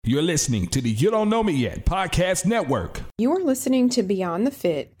You're listening to the You Don't Know Me Yet podcast network. You are listening to Beyond the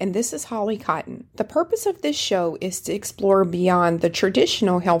Fit, and this is Holly Cotton. The purpose of this show is to explore beyond the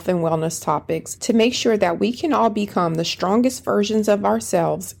traditional health and wellness topics to make sure that we can all become the strongest versions of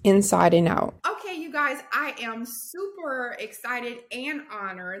ourselves inside and out. Okay, you guys, I am super excited and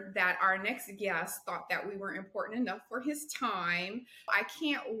honored that our next guest thought that we were important enough for his time. I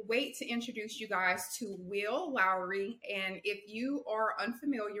can't wait to introduce you guys to Will Lowery, and if you are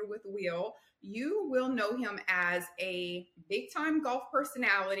unfamiliar with Will, you will know him as a big-time golf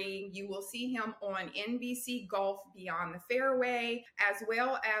personality. You will see him on NBC Golf Beyond the Fairway, as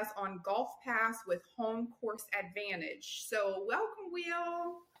well as on Golf Pass with Home Course Advantage. So welcome,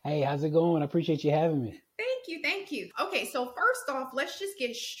 Will. Hey, how's it going? I appreciate you having me. Thank you. Okay, so first off, let's just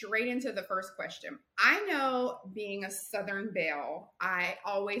get straight into the first question. I know, being a Southern belle, I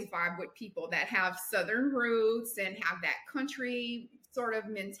always vibe with people that have Southern roots and have that country sort of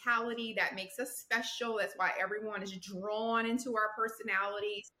mentality that makes us special. That's why everyone is drawn into our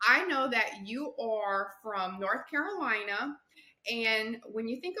personalities. I know that you are from North Carolina. And when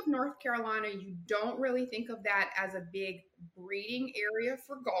you think of North Carolina, you don't really think of that as a big breeding area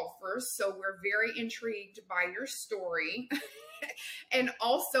for golfers. So we're very intrigued by your story. And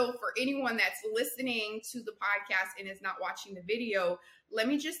also, for anyone that's listening to the podcast and is not watching the video, let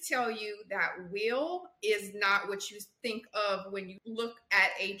me just tell you that Will is not what you think of when you look at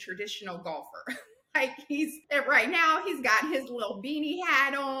a traditional golfer. Like, right now, he's got his little beanie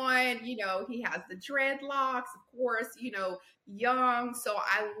hat on, he has the dreadlocks, of course, young. So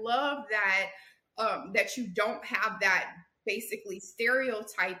I love that you don't have that basically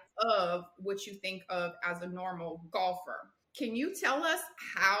stereotype of what you think of as a normal golfer. Can you tell us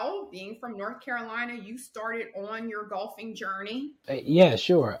how, being from North Carolina, you started on your golfing journey? Yeah,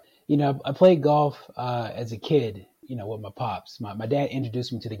 sure. I played golf as a kid, with my pops. My dad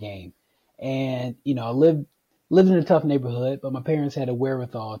introduced me to the game. And, I lived in a tough neighborhood, but my parents had a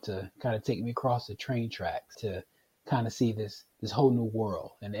wherewithal to kind of take me across the train tracks to kind of see this whole new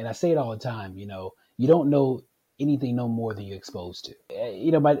world. And I say it all the time, you don't know anything no more than you're exposed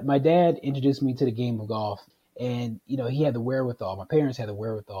to. My dad introduced me to the game of golf. And, he had the wherewithal, my parents had the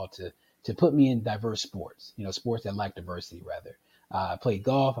wherewithal to put me in diverse sports, sports that lack diversity, rather. I played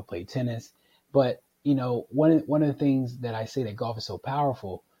golf, I played tennis. But, one of the things that I say that golf is so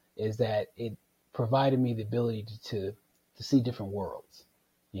powerful is that it provided me the ability to see different worlds.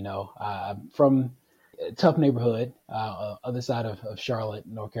 I'm from a tough neighborhood, other side of Charlotte,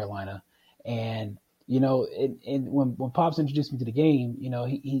 North Carolina. And, when Pops introduced me to the game,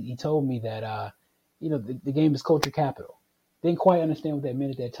 he told me that, the game is culture capital. Didn't quite understand what that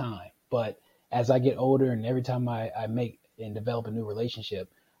meant at that time. But as I get older and every time I make and develop a new relationship,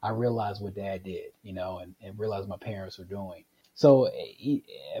 I realize what Dad did, and realize my parents were doing. So I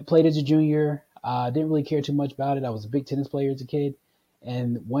played as a junior. Didn't really care too much about it. I was a big tennis player as a kid.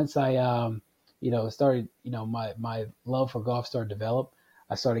 And once I, started, my love for golf started to develop,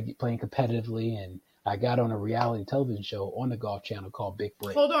 I started playing competitively, and I got on a reality television show on the Golf Channel called Big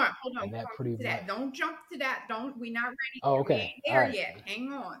Break. Hold on. And that pretty much. Don't jump to that. We're not ready. Oh, okay. We ain't there yet.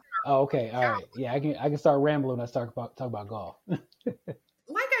 Hang on. Oh, okay. All right. Yeah, I can start rambling when I talk about golf.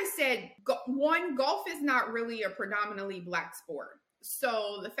 Like I said, golf is not really a predominantly Black sport.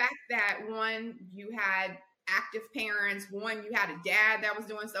 So the fact that you had active parents, you had a dad that was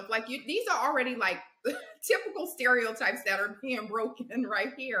doing stuff like you, these are already like typical stereotypes that are being broken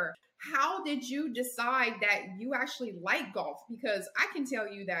right here. How did you decide that you actually like golf? Because I can tell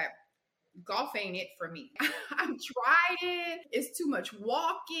you that golf ain't it for me. I've tried it. It's too much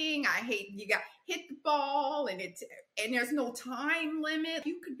walking. I hate you got hit the ball and there's no time limit.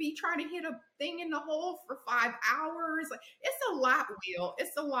 You could be trying to hit a thing in the hole for 5 hours. Like, it's a lot, Will.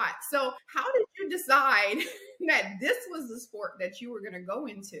 It's a lot. So how did you decide that this was the sport that you were going to go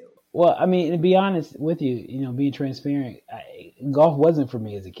into? Well, I mean, to be honest with you, being transparent, golf wasn't for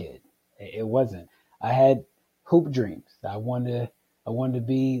me as a kid. It wasn't. I had hoop dreams. I wanted to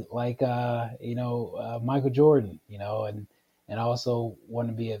be like, Michael Jordan, and I also wanted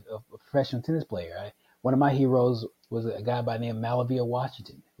to be a professional tennis player. One of my heroes was a guy by the name of Malavia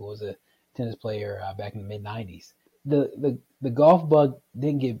Washington, who was a tennis player back in the mid '90s. The golf bug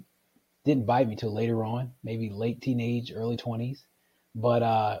didn't bite me till later on, maybe late teenage, early 20s.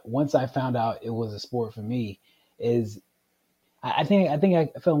 But once I found out it was a sport for me, I think I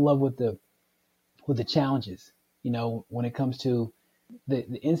fell in love with the challenges. When it comes to the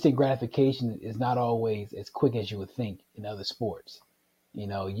instant gratification is not always as quick as you would think in other sports.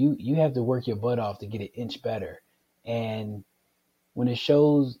 You have to work your butt off to get an inch better. And when it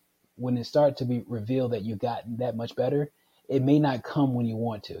starts to be revealed that you've gotten that much better, it may not come when you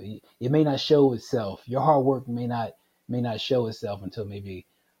want to. It may not show itself. Your hard work may not show itself until maybe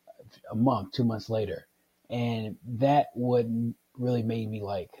a month, 2 months later. And that would really made me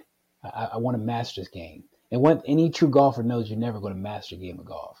like, I want to master this game. And what any true golfer knows, you're never going to master a game of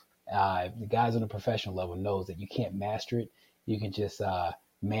golf. The guys on the professional level knows that you can't master it. You can just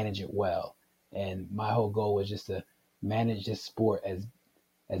manage it well. And my whole goal was just to manage this sport as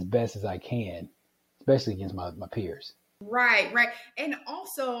best as I can, especially against my peers. Right, right. And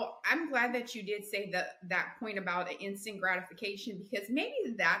also, I'm glad that you did say that point about instant gratification, because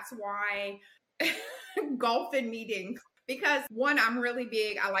maybe that's why golf and meeting, because one, I'm really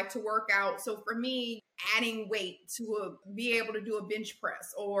big. I like to work out. So for me, adding weight to be able to do a bench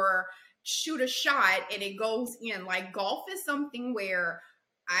press or shoot a shot and it goes in, like golf is something where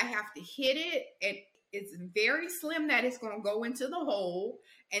I have to hit it and it's very slim that it's going to go into the hole.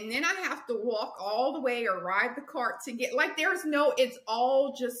 And then I have to walk all the way or ride the cart to get, like, it's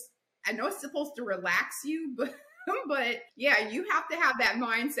all just, I know it's supposed to relax you, but yeah, you have to have that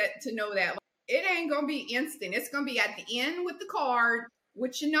mindset to know that like, it ain't going to be instant. It's going to be at the end with the card,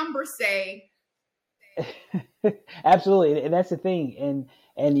 what your numbers say. Absolutely. And that's the thing. And,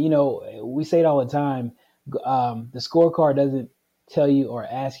 we say it all the time. The scorecard doesn't tell you or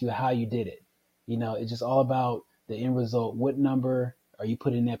ask you how you did it. It's just all about the end result. What number are you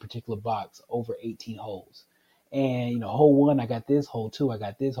putting in that particular box over 18 holes? And, hole 1, I got this. Hole 2, I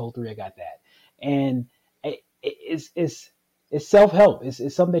got this. Hole 3, I got that. And it's self-help.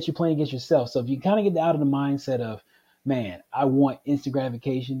 It's something that you're playing against yourself. So if you kind of get out of the mindset of, man, I want instant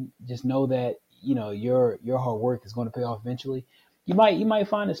gratification, just know that, your hard work is going to pay off eventually. You might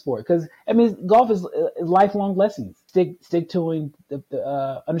find a sport, because golf is lifelong lessons. Stick to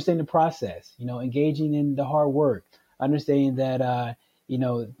the understanding the process. Engaging in the hard work, understanding that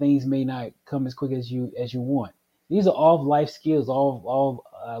things may not come as quick as you want. These are all life skills, all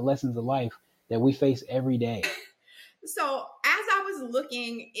lessons of life that we face every day. So as I was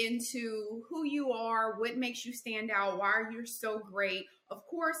looking into who you are, what makes you stand out, why you're so great, of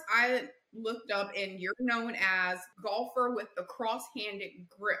course, I looked up and you're known as golfer with the cross-handed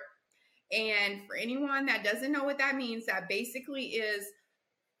grip. And for anyone that doesn't know what that means, that basically is,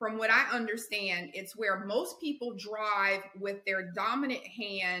 from what I understand, it's where most people drive with their dominant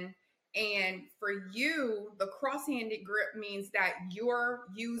hand. And for you, the cross-handed grip means that you're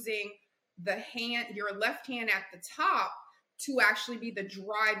using your left hand at the top to actually be the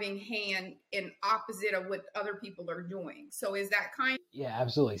driving hand in opposite of what other people are doing. So is that kind of? Yeah,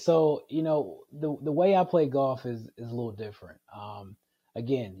 absolutely. So, the way I play golf is a little different.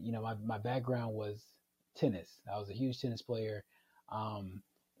 Again, my background was tennis. I was a huge tennis player.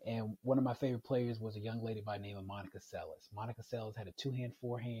 And one of my favorite players was a young lady by the name of Monica Seles. Monica Seles had a 2-hand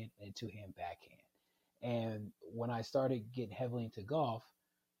forehand and a 2-hand backhand. And when I started getting heavily into golf,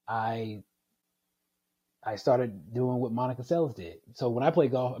 I started doing what Monica Seles did. So when I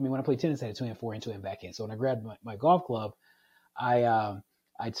played tennis, I had a 2-hand forehand, 2-hand backhand. So when I grabbed my golf club, I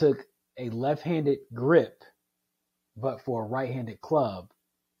took a left-handed grip, but for a right-handed club,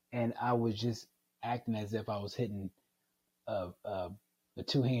 and I was just acting as if I was hitting a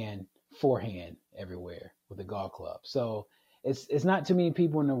 2-hand forehand everywhere with a golf club. So it's not too many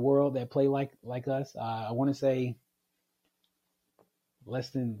people in the world that play like us. I want to say less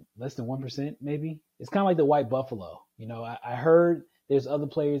than 1%, maybe. It's kind of like the white buffalo. I heard there's other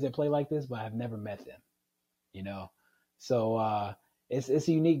players that play like this, but I've never met them. So it's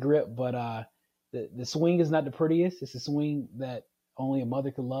a unique grip, but the swing is not the prettiest. It's a swing that only a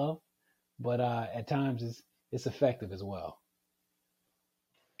mother could love, but at times it's effective as well.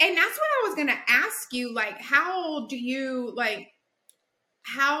 And that's what I was going to ask you. Like, how do you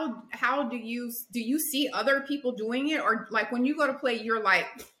see other people doing it? Or like when you go to play, you're like,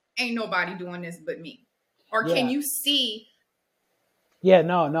 ain't nobody doing this but me. Or can you see? Yeah,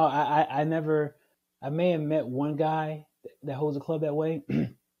 no. I may have met one guy that holds a club that way.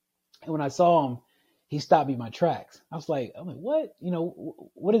 And when I saw him, he stopped me in my tracks. I'm like, what?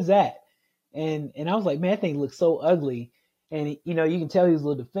 What is that? And I was like, man, that thing looks so ugly. And, you can tell he was a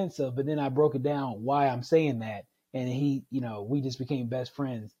little defensive, but then I broke it down why I'm saying that. And he, we just became best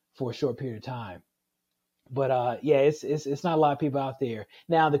friends for a short period of time. But it's not a lot of people out there.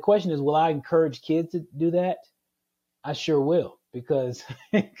 Now, the question is, will I encourage kids to do that? I sure will, because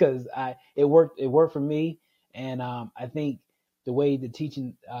it worked for me. And I think the way the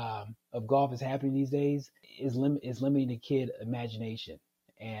teaching of golf is happening these days is limiting the kid imagination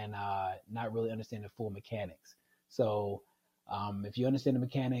and not really understanding the full mechanics. So if you understand the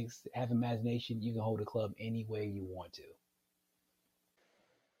mechanics, have imagination, you can hold a club any way you want to.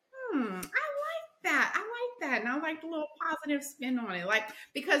 I like that. that. And I like the little positive spin on it. Like,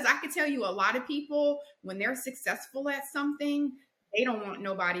 because I could tell you a lot of people, when they're successful at something, they don't want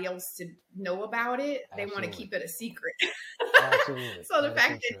nobody else to know about it. They want to keep it a secret. Absolutely. So the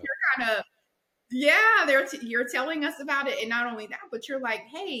fact that you're kind of, you're telling us about it. And not only that, but you're like,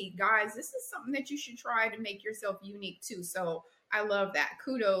 hey guys, this is something that you should try to make yourself unique too. So I love that.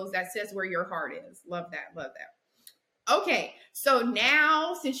 Kudos. That says where your heart is. Love that. Love that. Okay. So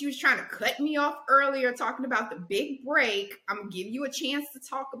now, since you was trying to cut me off earlier talking about the big break, I'm going to give you a chance to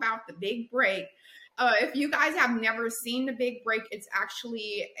talk about the big break. If you guys have never seen The Big Break, it's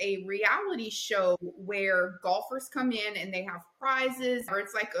actually a reality show where golfers come in and they have prizes, or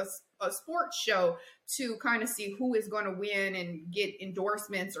it's like a sports show to kind of see who is going to win and get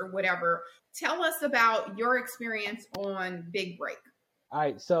endorsements or whatever. Tell us about your experience on Big Break. All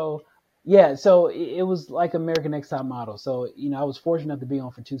right. So, yeah, so it was like American Next Top Model. So, I was fortunate enough to be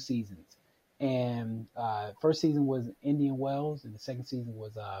on for 2 seasons. And first season was Indian Wells, and the second season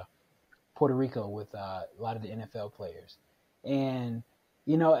was Puerto Rico with a lot of the NFL players. And,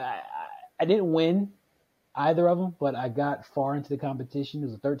 I didn't win either of them, but I got far into the competition. It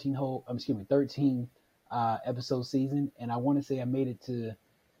was a 13 episode season. And I want to say I made it to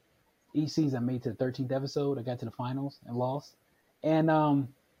each season. I made it to the 13th episode. I got to the finals and lost. And,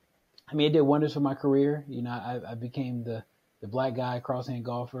 it did wonders for my career. I became the black guy crosshand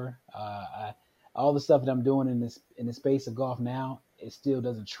golfer. All the stuff that I'm doing in the space of golf now, it still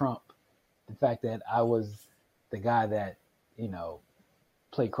doesn't trump the fact that I was the guy that,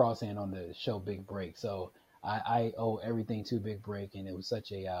 played crosshand on the show Big Break. So I owe everything to Big Break, and it was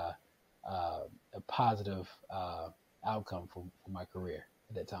such a positive outcome for my career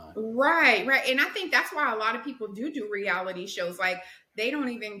at that time. Right. And I think that's why a lot of people do reality shows. Like, they don't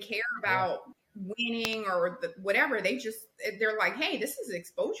even care about winning or whatever. They're like, hey, this is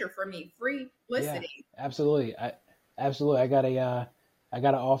exposure for me, free publicity. Yeah, absolutely. I got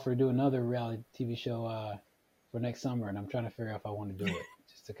an offer to do another reality TV show for next summer, and I'm trying to figure out if I want to do it.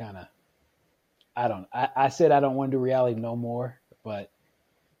 Just to kind of, I said I don't want to do reality no more, but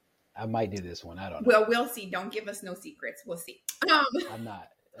I might do this one. I don't know. Well, we'll see. Don't give us no secrets. We'll see. I'm not.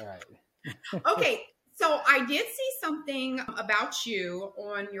 All right. Okay. So I did see something about you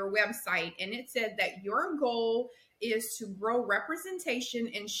on your website, and it said that your goal is to grow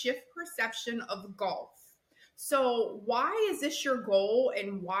representation and shift perception of golf. So why is this your goal,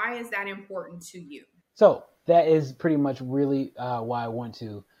 and why is that important to you? So that is pretty much really why I want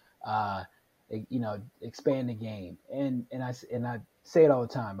to, expand the game. And I say it all the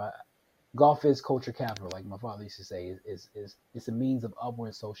time. Golf is culture capital, like my father used to say. It's a means of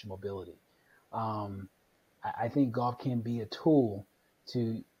upward social mobility. I think golf can be a tool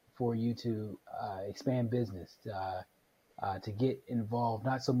for you to expand business, to get involved,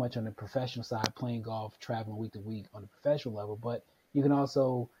 not so much on the professional side, playing golf, traveling week to week on the professional level, but you can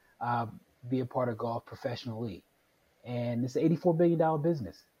also be a part of golf professionally. And it's an $84 billion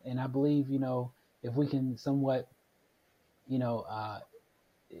business. And I believe, if we can somewhat,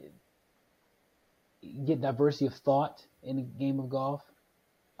 get diversity of thought in the game of golf,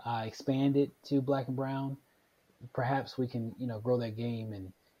 expand it to black and brown, perhaps we can, grow that game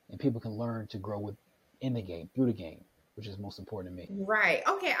and people can learn to grow in the game, through the game, which is most important to me. Right.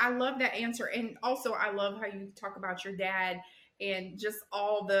 Okay. I love that answer. And also I love how you talk about your dad and just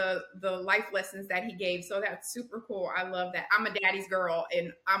all the life lessons that he gave. So that's super cool. I love that. I'm a daddy's girl,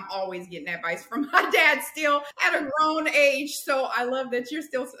 and I'm always getting advice from my dad still at a grown age. So I love that you're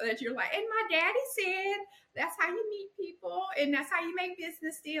like, and my daddy said that's how you meet people and that's how you make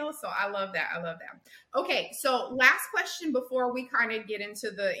business deals. So I love that. Okay. So last question before we kind of get into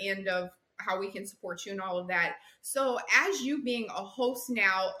the end of how we can support you and all of that. So as you being a host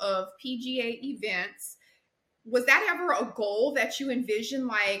now of PGA events, was that ever a goal that you envisioned?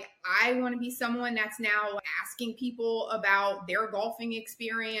 Like, I want to be someone that's now asking people about their golfing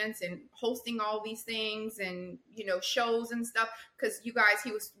experience and hosting all these things and, shows and stuff. Because you guys,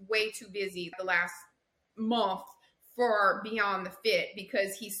 he was way too busy the last month for Beyond the Fit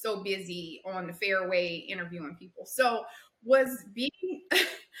because he's so busy on the fairway interviewing people. So was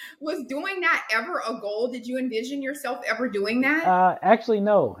doing that ever a goal? Did you envision yourself ever doing that? Actually,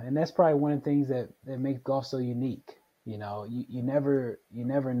 no. And that's probably one of the things that makes golf so unique. You never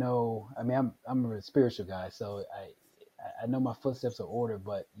know. I mean, I'm a spiritual guy, so I know my footsteps are ordered,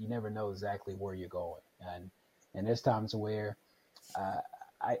 but you never know exactly where you're going. And there's times where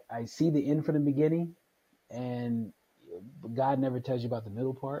I see the end from the beginning, and God never tells you about the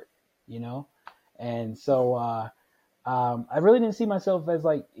middle part, And so I really didn't see myself as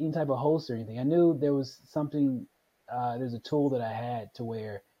like any type of host or anything. I knew there was something, there's a tool that I had to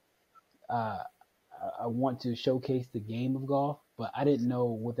where I want to showcase the game of golf, but I didn't know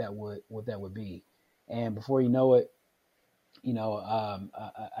what that would be. And before you know it, I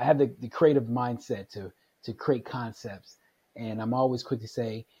have the creative mindset to create concepts, and I'm always quick to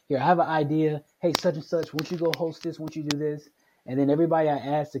say, here, I have an idea. Hey, such and such, won't you go host this? Won't you do this? And then everybody I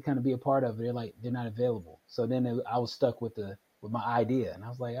asked to kind of be a part of it, they're not available. So then I was stuck with my idea, and I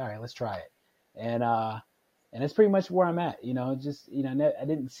was like, all right, let's try it. And that's pretty much where I'm at. I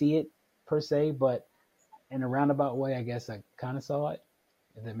didn't see it per se, but in a roundabout way, I guess I kind of saw it.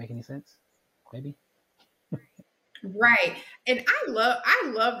 Does that make any sense? Maybe. Right. And I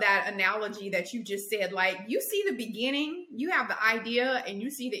love that analogy that you just said. Like, you see the beginning, you have the idea, and you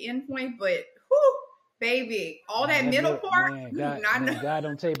see the end point, but whew, baby, all that middle part, man, you God, do not know. God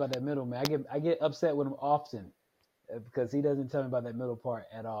don't tell you about that middle, man. I get upset with him often because he doesn't tell me about that middle part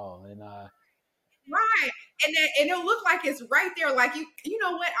at all. And right. And it'll look like it's right there. Like, you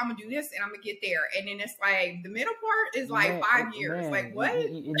know what? I'm gonna do this and I'm gonna get there. And then it's like the middle part is like man, 5 years. man, like, what?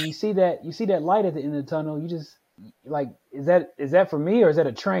 and you see that light at the end of the tunnel. You just like, is that for me or is that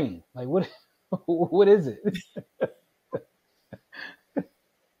a train? Like, what what is it?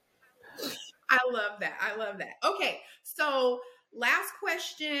 I love that. Okay. So last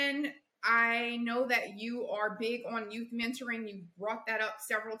question. I know that you are big on youth mentoring. You brought that up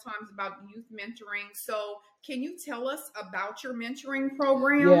several times about youth mentoring. So can you tell us about your mentoring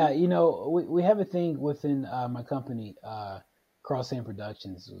program? Yeah, we have a thing within my company, Crosshand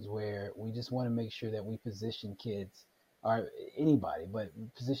Productions, is where we just want to make sure that we position kids, or anybody, but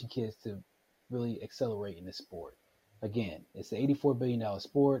position kids to really accelerate in this sport. Again, it's an $84 billion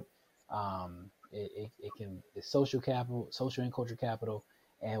sport. It's social capital, social and cultural capital.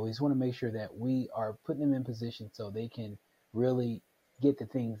 And we just want to make sure that we are putting them in position so they can really get the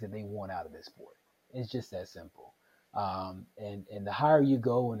things that they want out of this sport. It's just that simple. And the higher you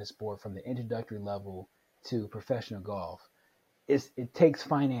go in the sport, from the introductory level to professional golf, it takes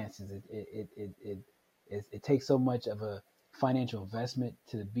finances. It takes so much of a financial investment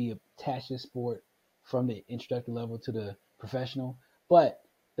to be attached to the sport from the introductory level to the professional. But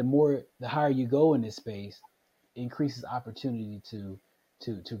the higher you go in this space, it increases opportunity to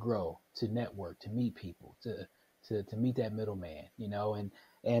grow, to network, to meet people, to meet that middleman,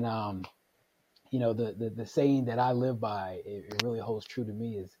 the saying that I live by, it really holds true to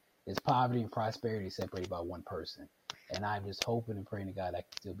me, is poverty and prosperity separated by one person. And I'm just hoping and praying to God I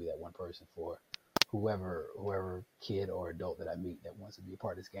can still be that one person for whoever kid or adult that I meet that wants to be a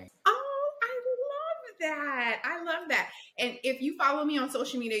part of this game. I love that. And if you follow me on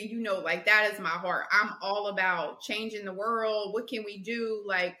social media, like, that is my heart. I'm all about changing the world. What can we do?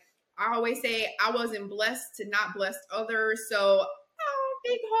 Like, I always say, I wasn't blessed to not bless others. So,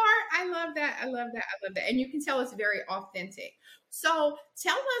 big heart. I love that. And you can tell it's very authentic. So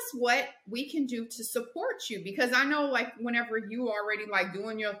tell us what we can do to support you, because I know, like, whenever you already like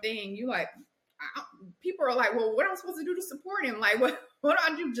doing your thing, you like, people are like, well, what am I supposed to do to support him? Like, what do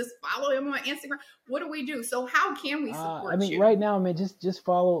I do? Just follow him on Instagram? What do we do? So how can we support you? Right now, just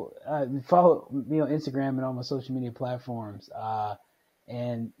follow me on Instagram and all my social media platforms.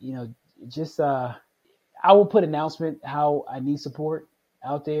 And I will put announcement how I need support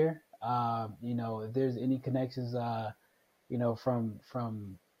out there. If there's any connections, from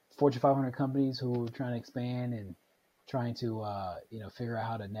Fortune 500 companies who are trying to expand and trying to, figure out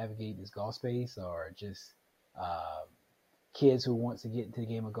how to navigate this golf space, or just kids who want to get into the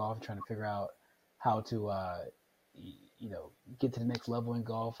game of golf, trying to figure out how to, get to the next level in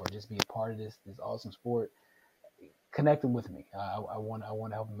golf, or just be a part of this awesome sport. Connect them with me. I want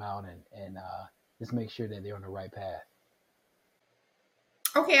to help them out and just make sure that they're on the right path.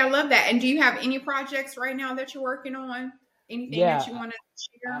 Okay, I love that. And do you have any projects right now that you're working on? Anything that you want to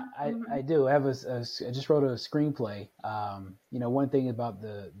share? I do. I just wrote a screenplay. One thing about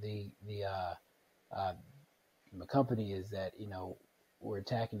the company is that we're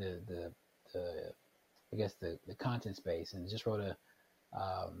attacking the content space, and just wrote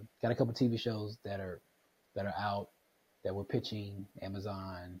got a couple TV shows that are out that we're pitching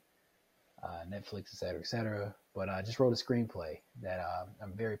Amazon, Netflix, et cetera. But I just wrote a screenplay that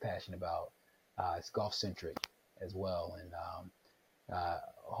I'm very passionate about. It's golf centric as well, and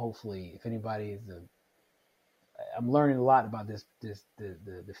hopefully, if anybody I'm learning a lot about the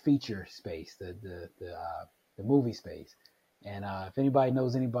feature space, the movie space, and if anybody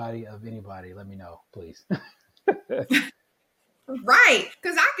knows anybody, let me know, please. Right,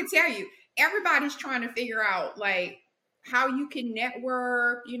 because I can tell you, everybody's trying to figure out, like, how you can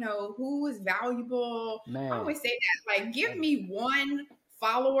network, who is valuable. Man. I always say that, like, give me one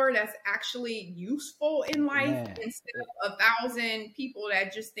follower that's actually useful in life Man, instead of 1,000 people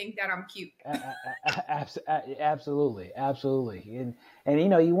that just think that I'm cute. absolutely, absolutely, and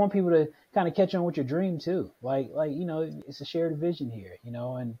you want people to kind of catch on with your dream too. Like it's a shared vision here, and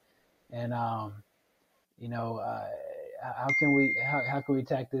how can we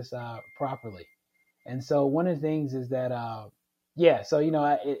attack this properly? And so one of the things is that so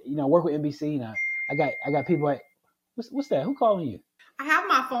I work with NBC, and I got people like, what's that? Who calling you? I have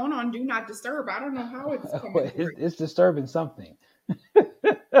my phone on Do Not Disturb. I don't know how it's coming through. It's disturbing something.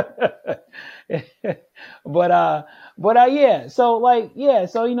 but yeah. So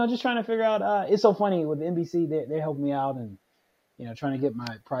just trying to figure out. It's so funny with NBC. They helped me out, and trying to get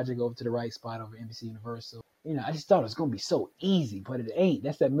my project over to the right spot over NBC Universal. I just thought it was gonna be so easy, but it ain't.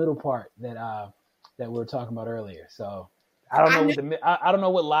 That's that middle part that we were talking about earlier. So I don't know I don't know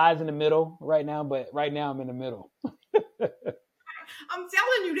what lies in the middle right now, but right now I'm in the middle. I'm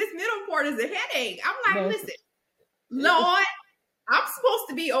telling you, this middle part is a headache. I'm like, listen, Lord, I'm supposed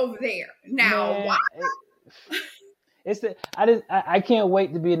to be over there now. Man, why? I can't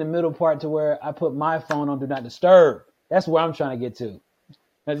wait to be in the middle part to where I put my phone on Do Not Disturb. That's where I'm trying to get to.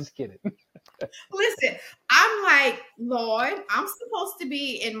 I'm just kidding. Listen, I'm like, Lord, I'm supposed to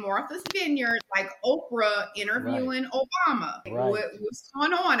be in Martha's Vineyard, like Oprah interviewing Obama. Right. What's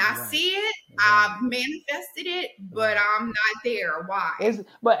going on? I see it. I've manifested it, but I'm not there. Why?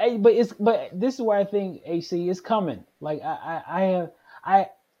 But this is where I think AC is coming. Like I've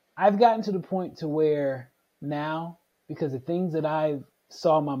gotten to the point to where now, because the things that I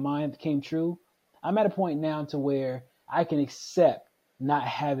saw in my mind came true, I'm at a point now to where I can accept not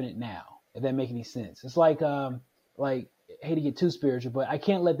having it now. If that makes any sense. It's like I hate to get too spiritual, but I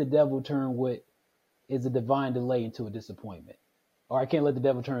can't let the devil turn what is a divine delay into a disappointment. Or I can't let the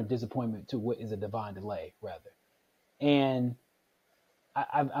devil turn a disappointment to what is a divine delay, rather. And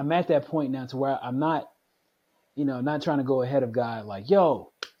I'm at that point now to where I'm not, not trying to go ahead of God like,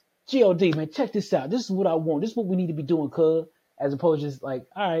 yo, God, man, check this out. This is what I want. This is what we need to be doing, cuz. As opposed to just like,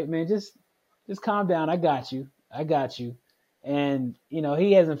 all right, man, just calm down. I got you. And,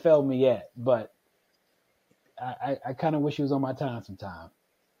 he hasn't failed me yet, but I kind of wish he was on my time sometime.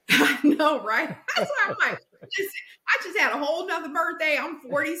 I know, right? That's why I'm like, listen, I just had a whole nother birthday. I'm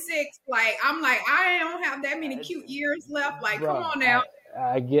 46. I'm like, I don't have that many cute years left. Like, bro, come on now.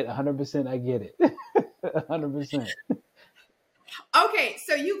 I get 100%. I get it. 100%. Okay,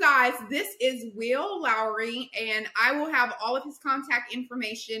 so you guys, this is Will Lowery, and I will have all of his contact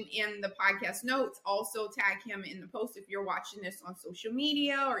information in the podcast notes. Also tag him in the post if you're watching this on social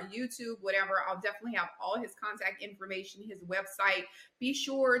media or YouTube, whatever. I'll definitely have all his contact information, his website. Be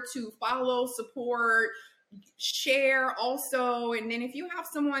sure to follow, support, share also. And then if you have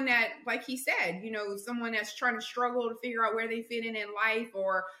someone that, like he said, someone that's trying to struggle to figure out where they fit in life,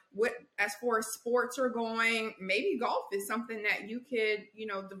 or what, as far as sports are going, maybe golf is something that you could,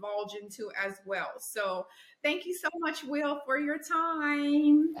 divulge into as well. So thank you so much, Will, for your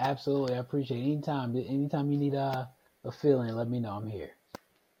time. Absolutely. I appreciate it. Anytime you need a feeling, let me know. I'm here.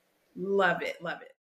 Love it.